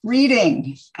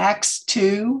Reading Acts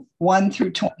 2, 1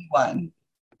 through 21.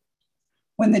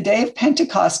 When the day of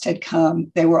Pentecost had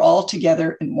come, they were all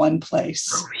together in one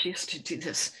place. We used to do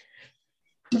this.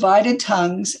 Divided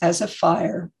tongues as of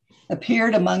fire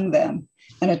appeared among them,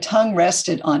 and a tongue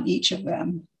rested on each of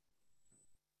them.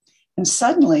 And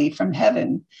suddenly from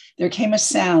heaven there came a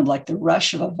sound like the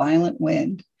rush of a violent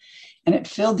wind, and it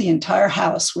filled the entire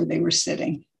house where they were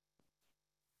sitting.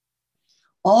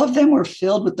 All of them were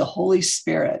filled with the Holy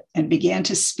Spirit and began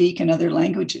to speak in other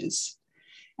languages,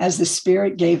 as the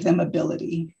Spirit gave them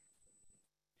ability.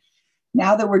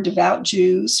 Now there were devout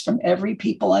Jews from every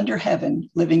people under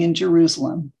heaven living in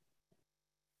Jerusalem.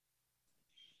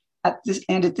 At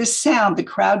this sound, the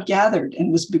crowd gathered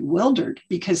and was bewildered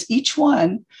because each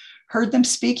one heard them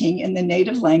speaking in the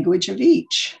native language of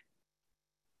each.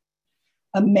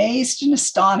 Amazed and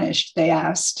astonished, they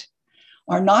asked,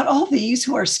 "Are not all these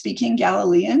who are speaking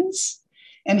Galileans?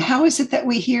 And how is it that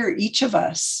we hear each of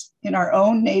us in our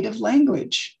own native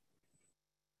language?"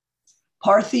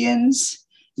 Parthians,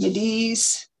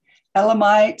 Medes,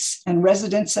 Elamites, and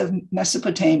residents of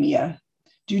Mesopotamia,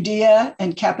 Judea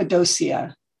and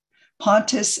Cappadocia,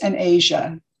 Pontus and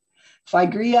Asia,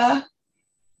 Phrygia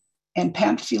and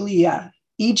Pamphylia,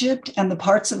 Egypt and the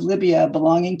parts of Libya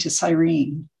belonging to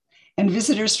Cyrene, and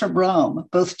visitors from Rome,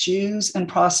 both Jews and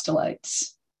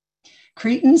proselytes.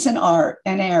 Cretans and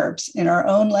Arabs, in our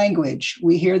own language,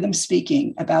 we hear them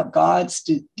speaking about God's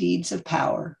deeds of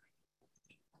power.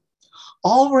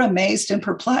 All were amazed and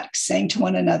perplexed, saying to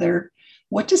one another,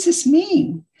 "What does this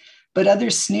mean?" But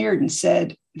others sneered and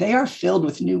said, "They are filled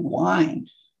with new wine."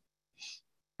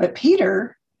 But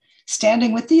Peter,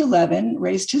 standing with the 11,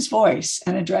 raised his voice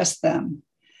and addressed them.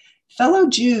 "Fellow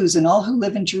Jews and all who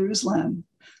live in Jerusalem,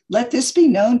 let this be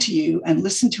known to you and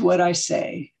listen to what I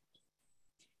say.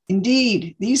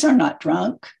 Indeed, these are not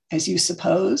drunk, as you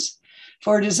suppose,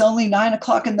 for it is only 9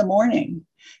 o'clock in the morning.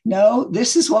 No,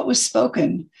 this is what was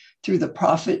spoken through the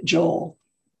prophet Joel.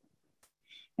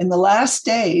 In the last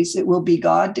days, it will be,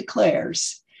 God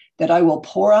declares, that I will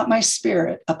pour out my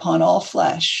spirit upon all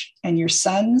flesh, and your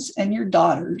sons and your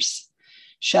daughters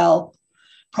shall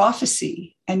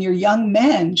prophesy, and your young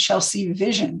men shall see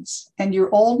visions, and your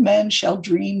old men shall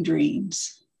dream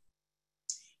dreams.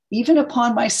 Even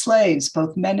upon my slaves,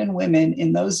 both men and women,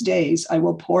 in those days I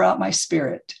will pour out my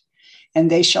spirit,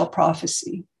 and they shall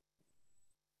prophesy.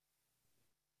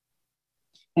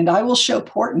 And I will show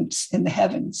portents in the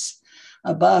heavens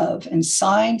above and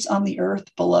signs on the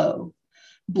earth below,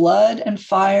 blood and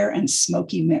fire and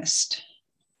smoky mist.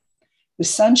 The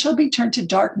sun shall be turned to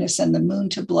darkness and the moon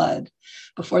to blood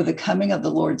before the coming of the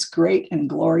Lord's great and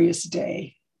glorious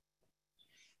day.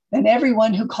 Then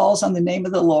everyone who calls on the name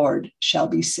of the Lord shall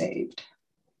be saved."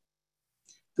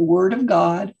 The word of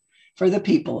God for the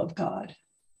people of God.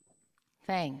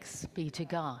 Thanks be to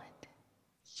God.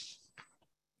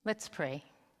 Let's pray.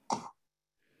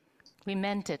 We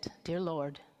meant it, dear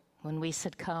Lord, when we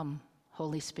said, "Come,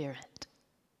 Holy Spirit."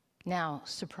 Now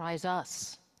surprise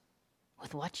us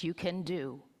with what you can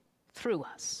do through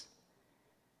us.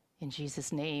 In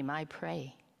Jesus' name I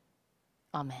pray.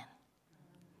 Amen.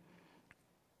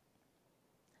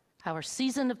 Our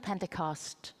season of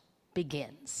Pentecost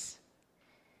begins.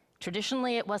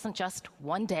 Traditionally, it wasn't just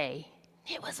one day,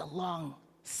 it was a long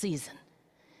season,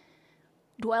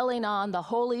 dwelling on the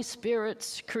Holy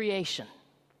Spirit's creation.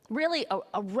 Really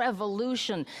a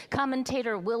revolution.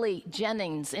 Commentator Willie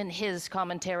Jennings, in his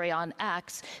commentary on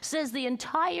Acts, says the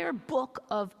entire book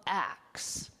of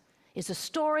Acts is a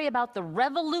story about the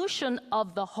revolution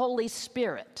of the Holy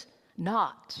Spirit,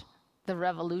 not the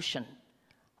revolution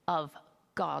of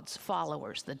God's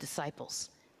followers, the disciples.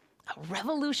 A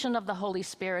revolution of the Holy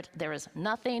Spirit. There is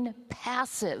nothing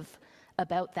passive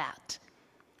about that,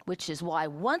 which is why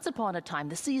once upon a time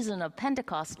the season of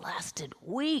Pentecost lasted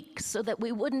weeks so that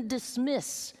we wouldn't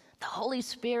dismiss the Holy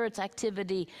Spirit's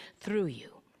activity through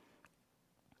you.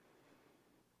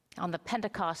 On the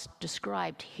Pentecost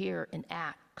described here in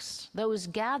Acts, those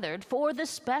gathered for the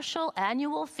special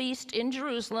annual feast in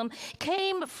Jerusalem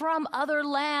came from other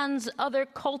lands, other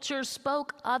cultures,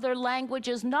 spoke other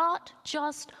languages, not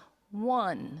just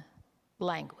one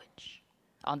language.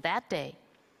 On that day,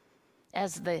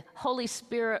 as the Holy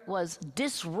Spirit was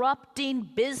disrupting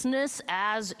business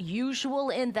as usual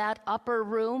in that upper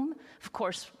room. Of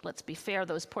course, let's be fair,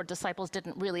 those poor disciples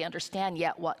didn't really understand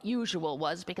yet what usual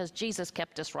was because Jesus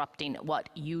kept disrupting what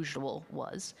usual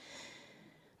was.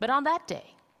 But on that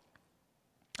day,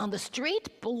 on the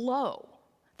street below,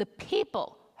 the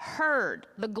people heard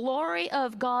the glory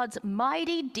of God's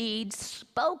mighty deeds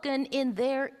spoken in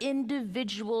their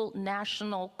individual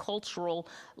national cultural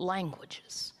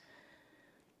languages.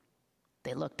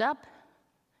 They looked up.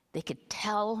 They could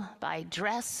tell by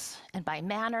dress and by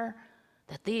manner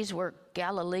that these were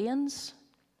Galileans.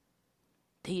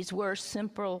 These were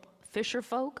simple fisher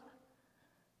folk.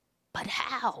 But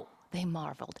how, they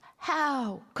marveled,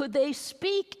 how could they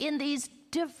speak in these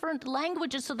different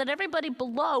languages so that everybody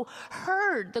below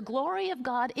heard the glory of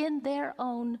God in their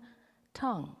own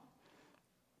tongue?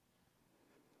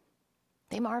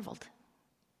 They marveled.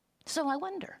 So I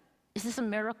wonder, is this a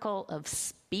miracle of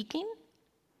speaking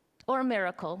or a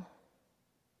miracle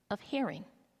of hearing?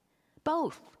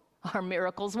 Both are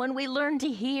miracles when we learn to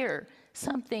hear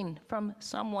something from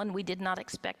someone we did not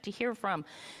expect to hear from.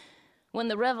 When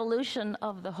the revolution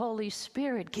of the Holy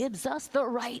Spirit gives us the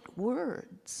right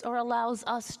words or allows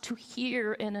us to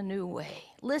hear in a new way.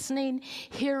 Listening,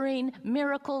 hearing,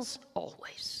 miracles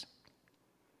always.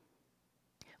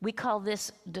 We call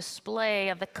this display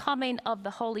of the coming of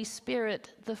the Holy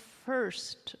Spirit the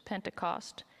first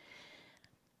Pentecost.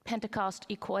 Pentecost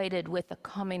equated with the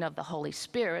coming of the Holy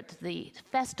Spirit. The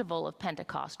festival of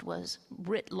Pentecost was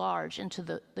writ large into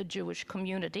the Jewish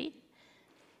community.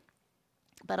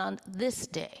 But on this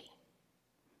day,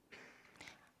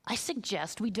 I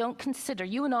suggest we don't consider,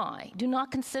 you and I, do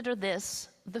not consider this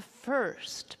the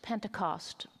first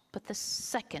Pentecost, but the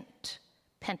second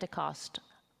Pentecost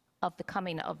of the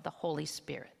coming of the Holy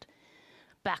Spirit.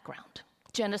 Background.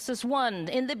 Genesis 1,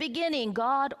 in the beginning,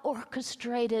 God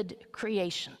orchestrated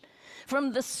creation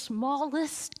from the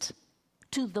smallest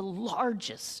to the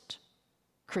largest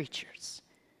creatures.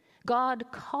 God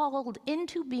called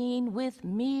into being with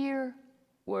mere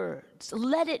words.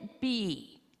 Let it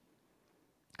be,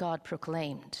 God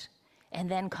proclaimed, and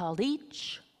then called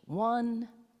each one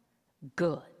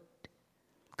good.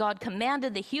 God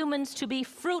commanded the humans to be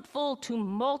fruitful, to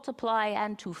multiply,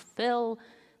 and to fill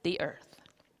the earth.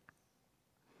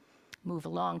 Move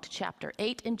along to chapter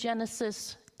 8 in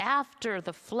Genesis. After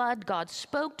the flood, God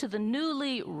spoke to the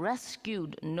newly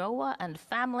rescued Noah and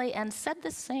family and said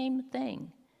the same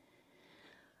thing.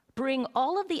 Bring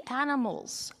all of the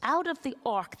animals out of the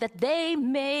ark that they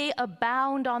may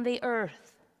abound on the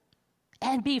earth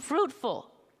and be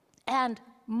fruitful and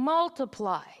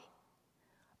multiply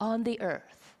on the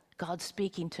earth. God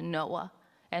speaking to Noah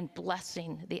and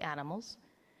blessing the animals.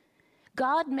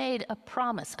 God made a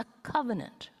promise, a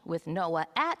covenant with Noah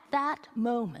at that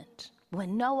moment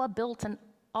when Noah built an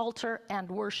altar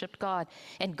and worshiped God.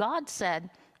 And God said,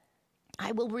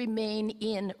 I will remain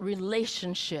in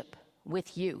relationship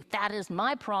with you. That is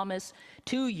my promise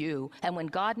to you. And when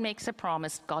God makes a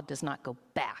promise, God does not go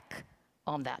back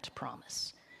on that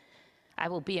promise. I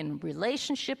will be in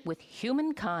relationship with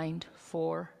humankind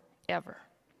forever.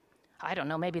 I don't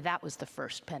know, maybe that was the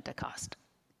first Pentecost.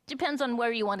 Depends on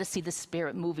where you want to see the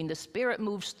Spirit moving. The Spirit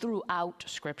moves throughout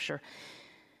Scripture.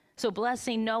 So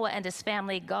blessing Noah and his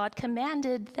family, God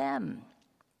commanded them,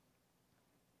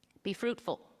 be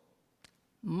fruitful,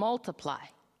 multiply,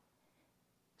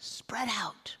 spread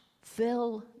out,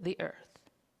 fill the earth.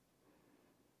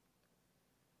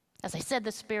 As I said,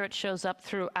 the Spirit shows up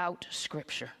throughout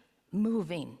Scripture,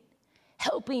 moving,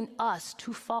 helping us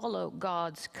to follow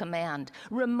God's command,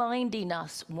 reminding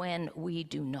us when we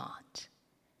do not.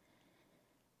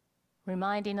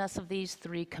 Reminding us of these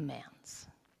three commands.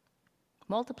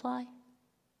 Multiply,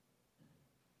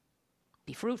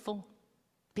 be fruitful,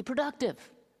 be productive.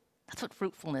 That's what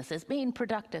fruitfulness is, being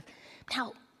productive.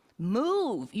 Now,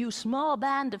 move, you small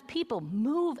band of people,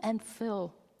 move and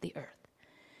fill the earth.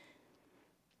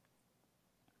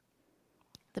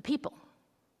 The people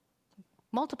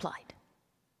multiplied.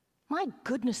 My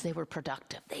goodness, they were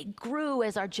productive. They grew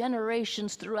as our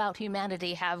generations throughout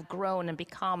humanity have grown and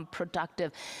become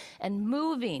productive. And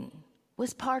moving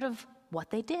was part of what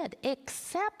they did,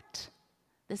 except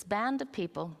this band of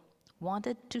people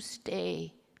wanted to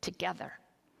stay together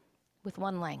with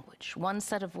one language, one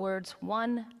set of words,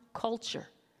 one culture.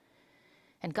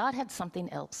 And God had something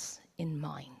else in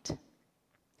mind.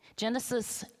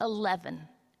 Genesis 11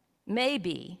 may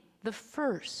be the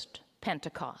first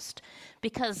Pentecost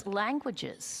because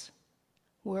languages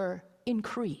were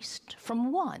increased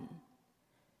from one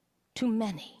to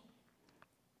many.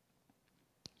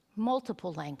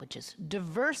 Multiple languages,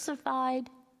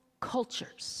 diversified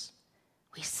cultures.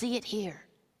 We see it here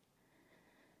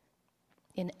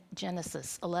in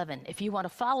Genesis 11. If you want to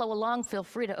follow along, feel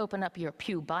free to open up your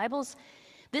Pew Bibles.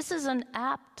 This is an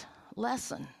apt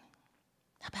lesson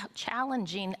about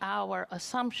challenging our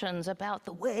assumptions about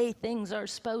the way things are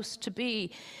supposed to be,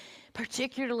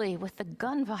 particularly with the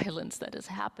gun violence that is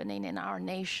happening in our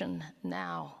nation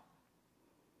now.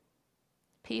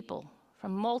 People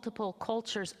from multiple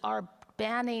cultures are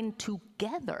banding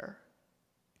together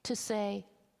to say,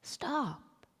 stop,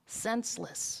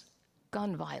 senseless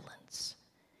gun violence.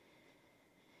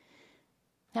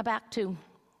 Now back to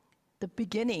the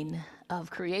beginning of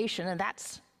creation, and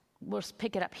we'll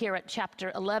pick it up here at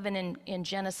chapter 11 in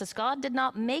Genesis. God did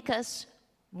not make us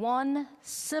one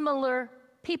similar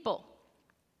people.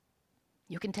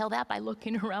 You can tell that by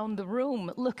looking around the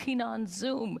room, looking on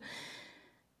Zoom.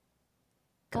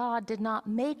 God did not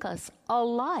make us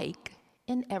alike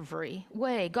in every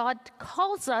way. God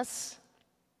calls us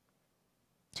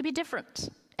to be different.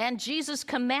 And Jesus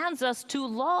commands us to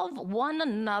love one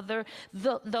another,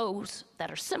 those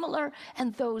that are similar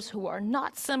and those who are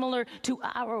not similar to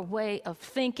our way of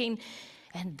thinking.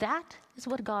 And that is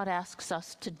what God asks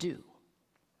us to do.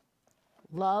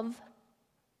 Love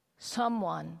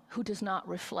someone who does not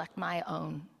reflect my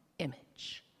own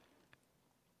image.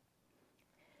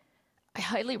 I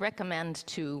highly recommend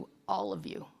to all of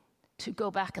you to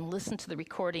go back and listen to the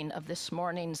recording of this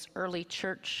morning's early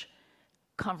church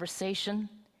conversation.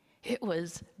 It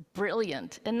was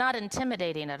brilliant and not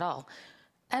intimidating at all.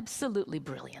 Absolutely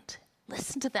brilliant.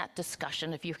 Listen to that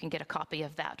discussion if you can get a copy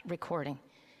of that recording.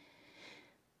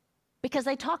 Because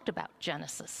they talked about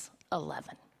Genesis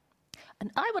 11.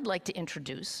 And I would like to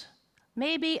introduce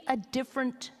maybe a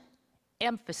different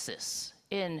emphasis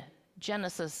in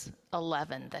Genesis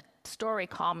 11, that story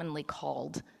commonly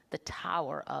called the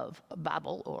Tower of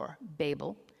Babel or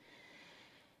Babel.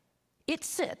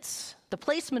 The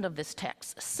placement of this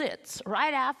text sits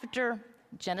right after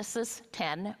Genesis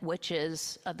 10, which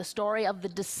is the story of the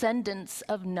descendants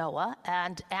of Noah,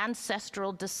 and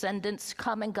ancestral descendants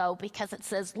come and go because it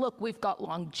says, look, we've got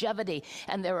longevity,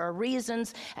 and there are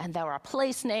reasons, and there are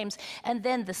place names. And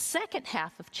then the second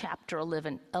half of chapter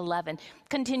 11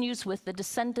 continues with the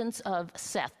descendants of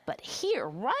Seth. But here,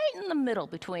 right in the middle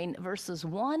between verses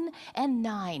 1 and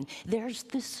 9, there's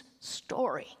this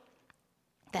story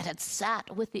that had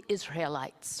sat with the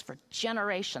Israelites for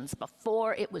generations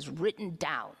before it was written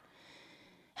down.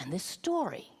 And this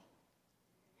story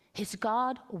is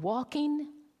God walking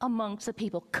amongst the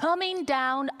people, coming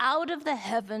down out of the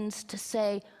heavens to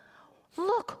say,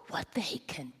 look what they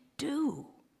can do.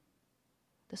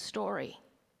 The story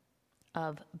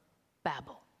of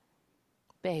Babel.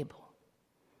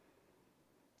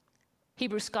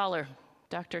 Hebrew scholar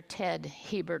Dr. Ted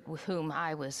Hebert, with whom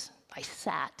I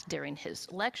sat during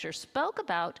his lecture, spoke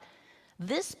about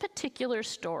this particular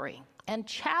story and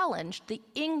challenged the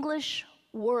English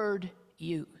word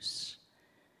use.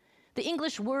 The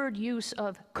English word use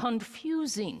of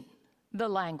confusing the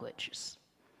languages.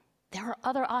 There are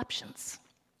other options.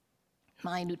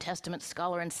 My New Testament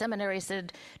scholar in seminary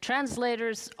said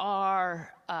translators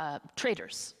are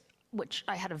traitors, which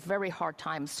I had a very hard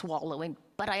time swallowing,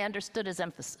 but I understood his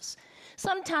emphasis.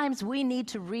 Sometimes we need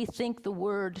to rethink the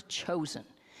word chosen.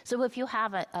 So if you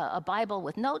have a Bible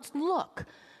with notes, look,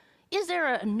 is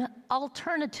there an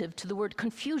alternative to the word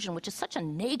confusion, which is such a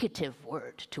negative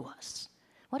word to us?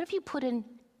 What if you put in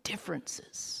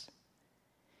differences?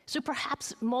 So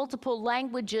perhaps multiple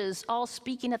languages all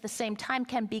speaking at the same time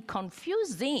can be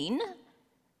confusing,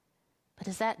 but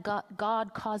is that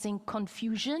God causing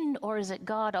confusion, or is it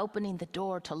God opening the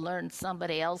door to learn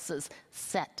somebody else's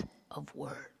set of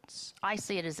words? I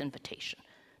see it as invitation,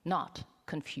 not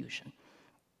confusion.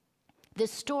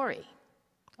 This story,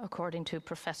 according to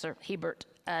Professor Hebert,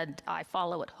 and I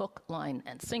follow it hook, line,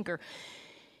 and sinker,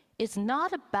 is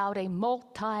not about a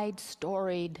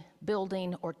multi-storied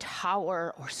building or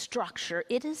tower or structure.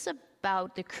 It is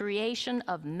about the creation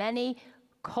of many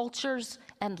cultures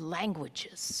and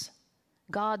languages.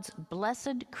 God's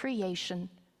blessed creation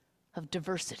of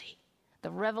diversity.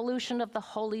 The revolution of the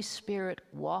Holy Spirit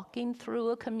walking through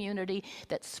a community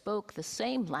that spoke the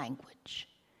same language,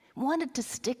 wanted to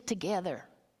stick together,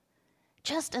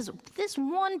 just as this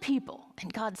one people.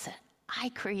 And God said, I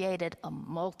created a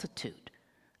multitude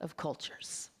of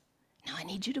cultures. Now I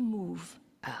need you to move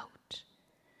out.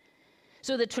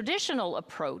 So the traditional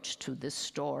approach to this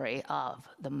story of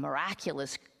the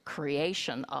miraculous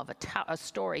creation of a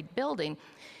storied building,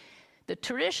 the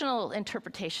traditional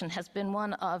interpretation has been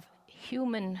one of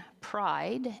human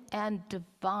pride and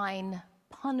divine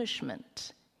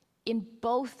punishment in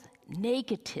both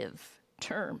negative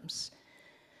terms.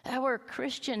 Our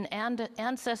Christian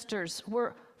ancestors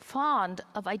were fond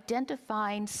of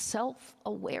identifying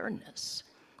self-awareness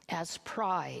as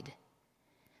pride,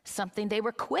 something they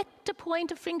were quick to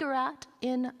point a finger at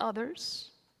in others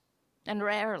and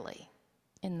rarely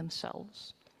in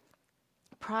themselves.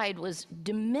 Pride was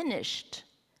diminished.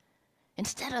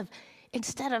 Instead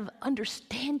of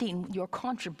understanding your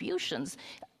contributions,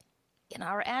 in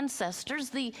our ancestors,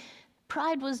 the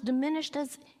pride was diminished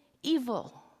as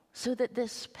evil so that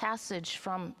this passage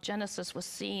from Genesis was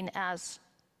seen as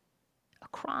a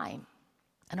crime,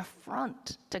 an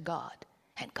affront to God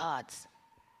and God's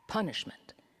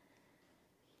punishment.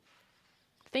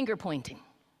 Finger pointing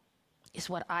is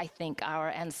what I think our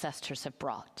ancestors have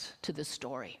brought to the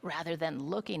story, rather than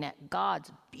looking at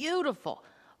God's beautiful,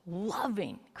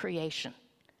 loving creation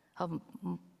of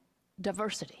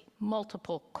diversity,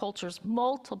 multiple cultures,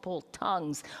 multiple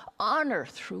tongues, honor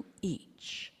through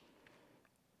each.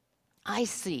 I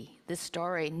see this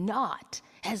story not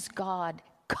as God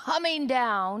coming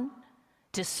down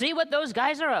to see what those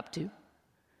guys are up to,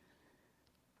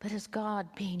 but as God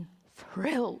being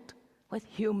thrilled with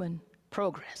human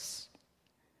progress.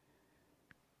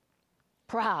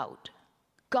 Proud,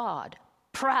 God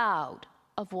proud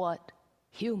of what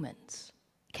humans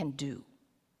can do.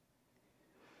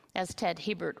 As Ted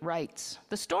Hebert writes,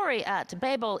 the story at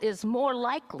Babel is more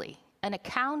likely an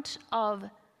account of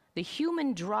the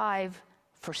human drive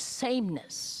for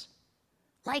sameness,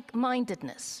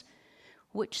 like-mindedness,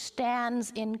 which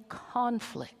stands in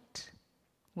conflict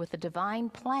with the divine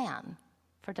plan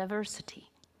for diversity.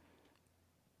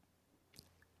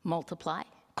 Multiply,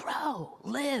 grow,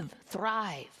 live,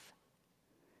 thrive.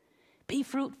 Be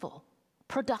fruitful,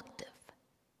 productive,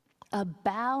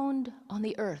 abound on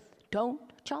the earth. Don't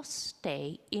just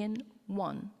stay in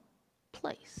one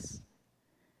place.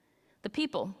 The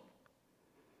people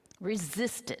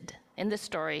resisted, in this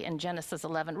story in Genesis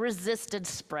 11, resisted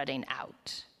spreading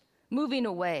out, moving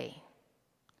away,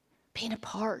 being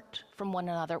apart from one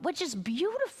another, which is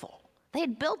beautiful. They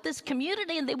had built this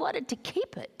community and they wanted to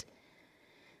keep it.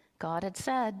 God had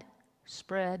said,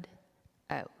 spread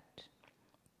out.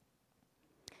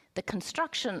 The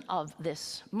construction of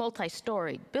this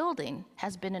multi-storied building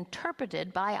has been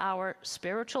interpreted by our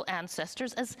spiritual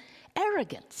ancestors as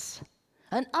arrogance,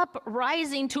 an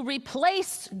uprising to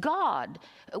replace God,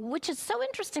 which is so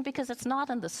interesting because it's not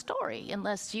in the story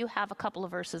unless you have a couple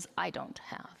of verses I don't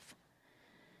have.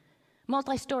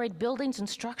 Multi-storied buildings and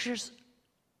structures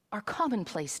are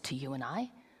commonplace to you and I.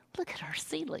 Look at our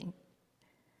ceiling.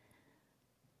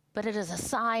 But it is a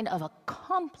sign of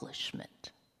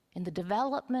accomplishment in the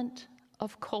development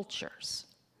of cultures.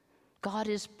 God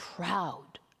is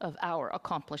proud of our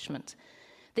accomplishments.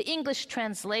 The English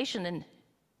translation in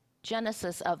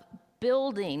Genesis of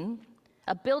building,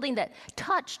 a building that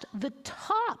touched the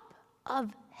top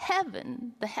of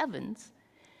heaven, the heavens,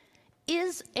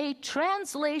 is a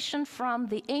translation from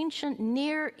the ancient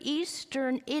Near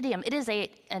Eastern idiom. It is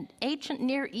an ancient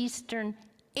Near Eastern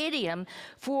idiom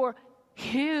for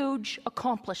huge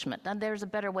accomplishment. And there's a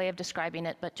better way of describing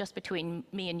it, but just between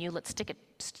me and you, let's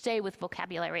stay with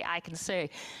vocabulary I can say.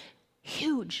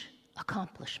 Huge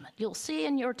accomplishment. You'll see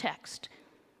in your text,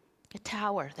 a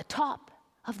tower, the top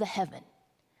of the heaven.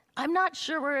 I'm not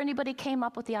sure where anybody came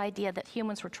up with the idea that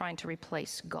humans were trying to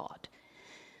replace God.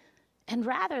 And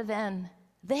rather than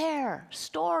their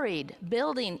storied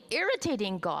building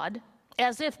irritating God,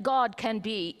 as if God can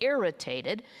be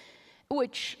irritated,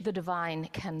 which the divine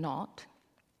cannot,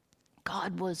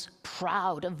 God was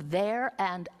proud of their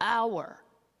and our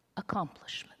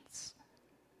accomplishments.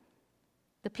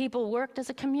 The people worked as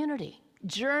a community,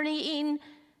 journeying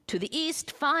to the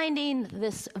east, finding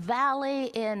this valley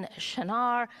in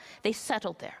Shinar. They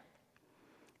settled there.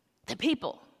 The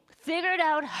people figured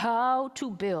out how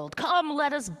to build. Come,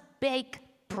 let us bake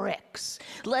bricks.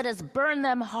 Let us burn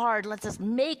them hard. Let us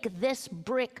make this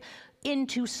brick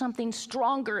into something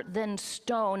stronger than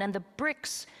stone. And the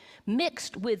bricks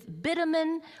mixed with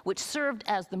bitumen, which served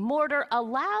as the mortar,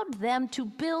 allowed them to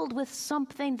build with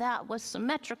something that was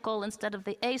symmetrical instead of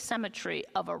the asymmetry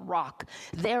of a rock.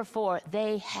 Therefore,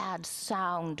 they had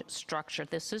sound structure.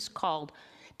 This is called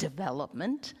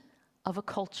development of a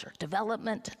culture,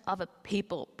 development of a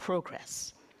people,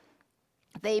 progress.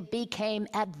 They became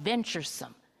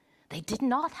adventuresome. They did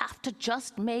not have to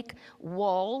just make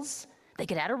walls. They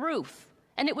could add a roof.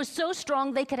 And it was so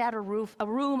strong they could add a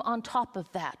room on top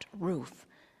of that roof.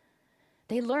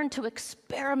 They learned to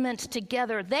experiment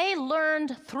together. They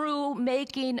learned through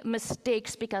making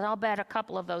mistakes, because I'll bet a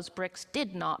couple of those bricks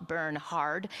did not burn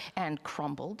hard and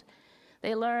crumbled.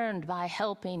 They learned by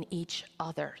helping each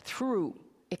other through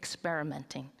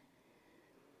experimenting.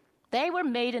 They were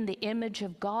made in the image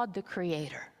of God the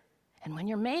Creator. And when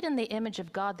you're made in the image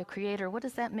of God the Creator, what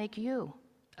does that make you?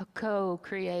 A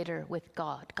co-creator with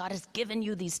God. God has given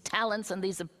you these talents and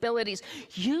these abilities.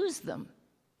 Use them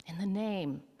in the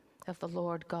name of the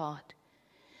Lord God.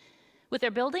 With their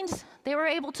buildings, they were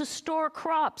able to store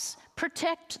crops,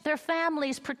 protect their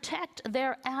families, protect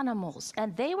their animals,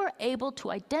 and they were able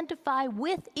to identify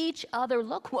with each other.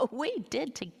 Look what we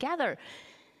did together.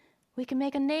 We can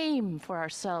make a name for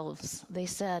ourselves, they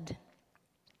said.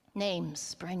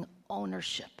 Names bring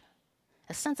ownership,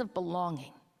 a sense of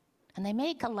belonging, and they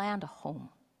make a land a home.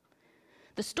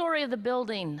 The story of the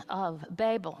building of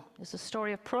Babel is a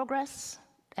story of progress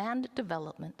and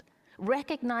development,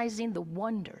 recognizing the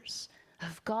wonders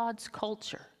of God's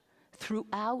culture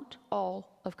throughout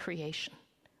all of creation.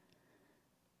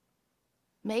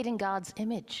 Made in God's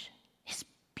image is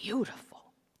beautiful.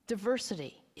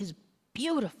 Diversity is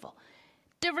beautiful.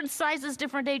 Different sizes,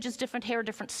 different ages, different hair,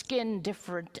 different skin,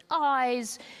 different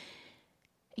eyes.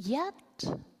 Yet,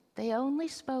 they only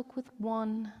spoke with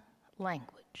one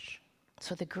language.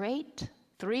 So the great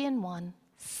three-in-one,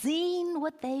 seeing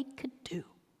what they could do,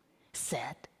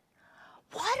 said,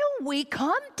 why don't we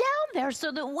come down there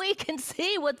so that we can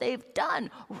see what they've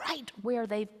done right where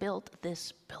they've built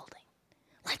this building?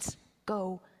 Let's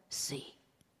go see.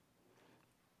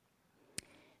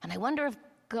 And I wonder if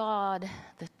God,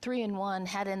 the three-in-one,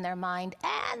 had in their mind,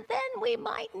 and then we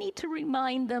might need to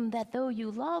remind them that though you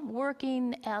love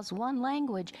working as one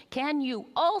language, can you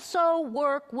also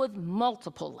work with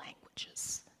multiple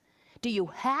languages? Do you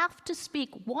have to speak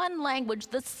one language,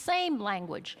 the same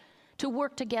language, to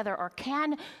work together? Or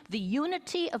can the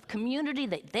unity of community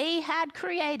that they had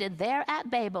created there at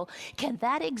Babel, can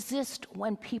that exist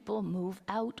when people move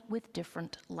out with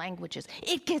different languages?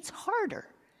 It gets harder.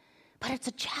 But it's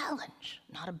a challenge,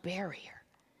 not a barrier.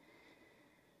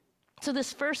 So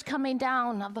this first coming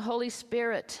down of the Holy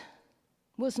Spirit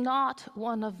was not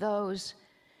one of those,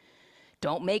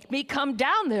 don't make me come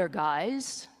down there,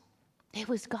 guys. It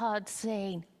was God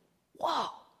saying, whoa,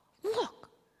 look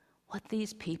what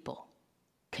these people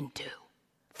can do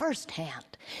firsthand.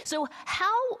 So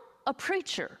how a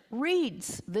preacher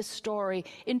reads this story,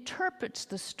 interprets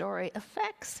the story,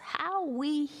 affects how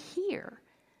we hear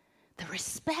the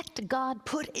respect God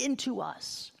put into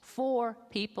us for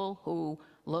people who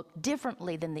look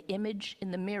differently than the image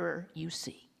in the mirror you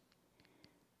see.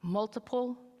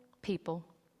 Multiple people,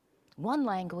 one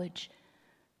language,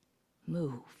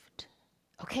 moved.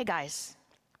 Okay, guys,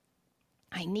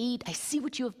 I see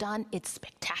what you have done. It's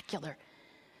spectacular.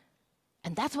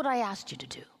 And that's what I asked you to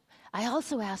do. I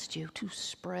also asked you to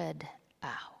spread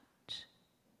out.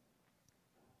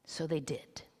 So they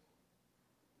did.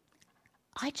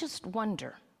 I just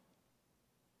wonder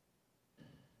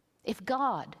if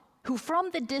God, who from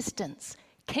the distance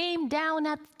came down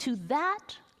to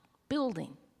that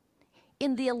building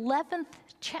in the 11th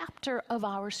chapter of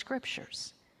our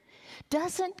scriptures,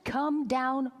 doesn't come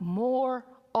down more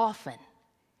often.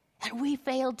 And we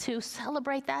failed to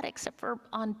celebrate that except for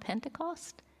on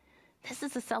Pentecost. This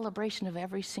is a celebration of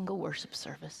every single worship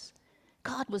service.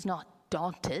 God was not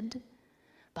daunted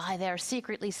by their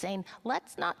secretly saying,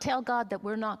 let's not tell God that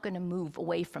we're not going to move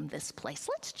away from this place.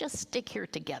 Let's just stick here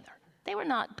together.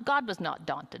 God was not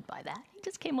daunted by that. He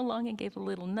just came along and gave a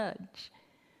little nudge.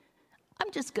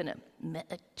 I'm just going to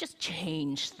just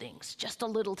change things just a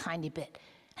little tiny bit.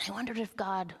 And I wondered if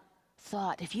God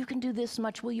thought, if you can do this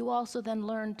much, will you also then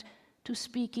learn to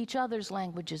speak each other's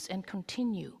languages and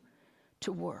continue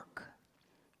to work?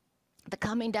 The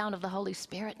coming down of the Holy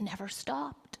Spirit never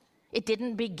stopped. It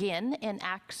didn't begin in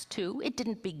Acts 2. It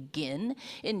didn't begin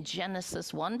in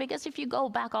Genesis 1, because if you go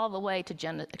back all the way to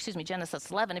Genesis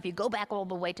 11, if you go back all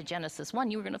the way to Genesis 1,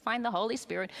 you're going to find the Holy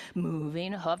Spirit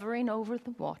moving, hovering over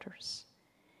the waters.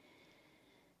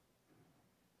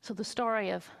 So the story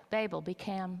of Babel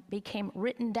became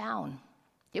written down.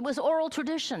 It was oral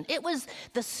tradition. It was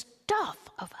the stuff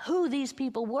of who these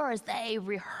people were as they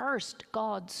rehearsed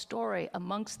God's story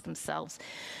amongst themselves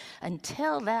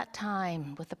until that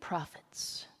time with the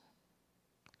prophets,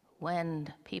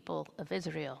 when people of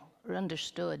Israel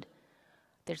understood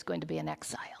there's going to be an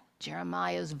exile.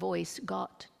 Jeremiah's voice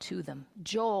got to them.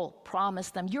 Joel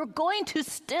promised them, you're going to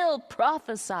still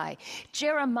prophesy.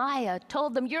 Jeremiah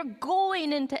told them, you're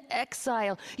going into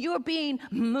exile. You're being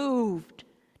moved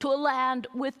to a land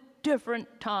with different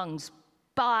tongues.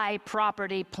 Buy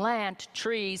property, plant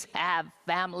trees, have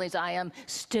families. I am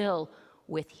still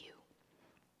with you.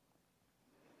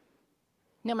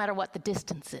 No matter what the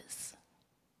distance is,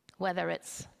 whether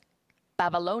it's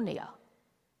Babylonia,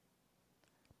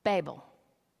 Babel,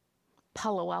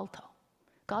 Palo Alto,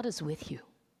 God is with you.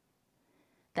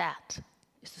 That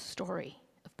is the story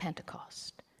of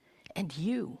Pentecost. And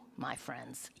you, my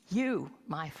friends,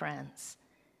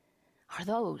 are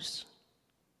those,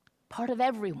 part of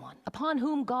everyone, upon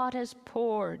whom God has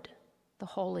poured the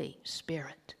Holy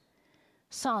Spirit.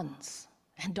 Sons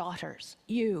and daughters,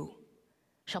 you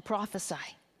shall prophesy.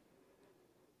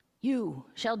 You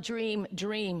shall dream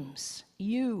dreams.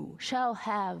 You shall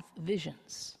have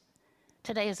visions.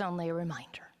 Today is only a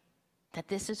reminder. that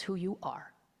this is who you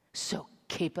are. So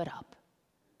keep it up.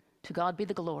 To God be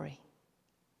the glory.